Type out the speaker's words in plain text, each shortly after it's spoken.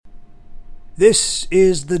This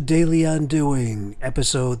is the Daily Undoing,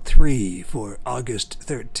 Episode 3 for August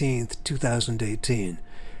 13th, 2018.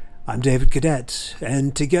 I'm David Cadet,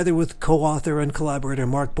 and together with co-author and collaborator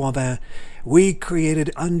Marc Boivin, we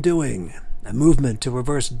created Undoing, a movement to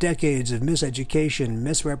reverse decades of miseducation,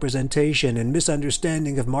 misrepresentation, and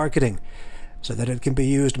misunderstanding of marketing, so that it can be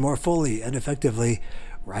used more fully and effectively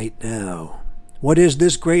right now. What is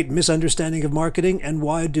this great misunderstanding of marketing, and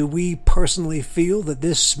why do we personally feel that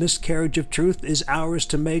this miscarriage of truth is ours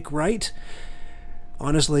to make right?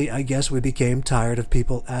 Honestly, I guess we became tired of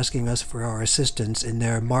people asking us for our assistance in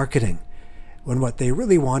their marketing, when what they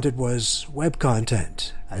really wanted was web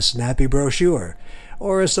content, a snappy brochure,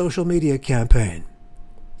 or a social media campaign.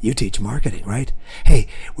 You teach marketing, right? Hey,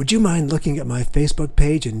 would you mind looking at my Facebook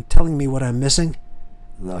page and telling me what I'm missing?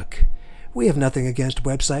 Look, we have nothing against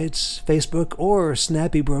websites, Facebook, or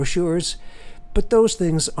snappy brochures, but those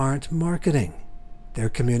things aren't marketing. They're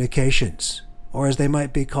communications, or as they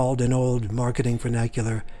might be called in old marketing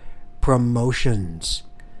vernacular, promotions.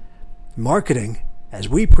 Marketing, as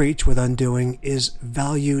we preach with Undoing, is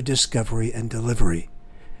value discovery and delivery.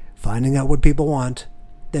 Finding out what people want,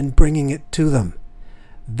 then bringing it to them.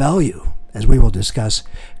 Value, as we will discuss,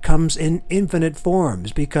 comes in infinite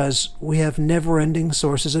forms because we have never-ending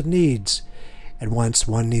sources of needs, and once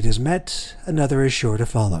one need is met, another is sure to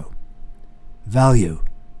follow. Value,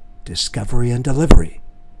 discovery, and delivery.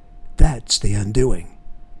 That's the Undoing,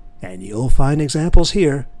 and you'll find examples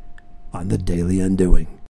here on the Daily Undoing.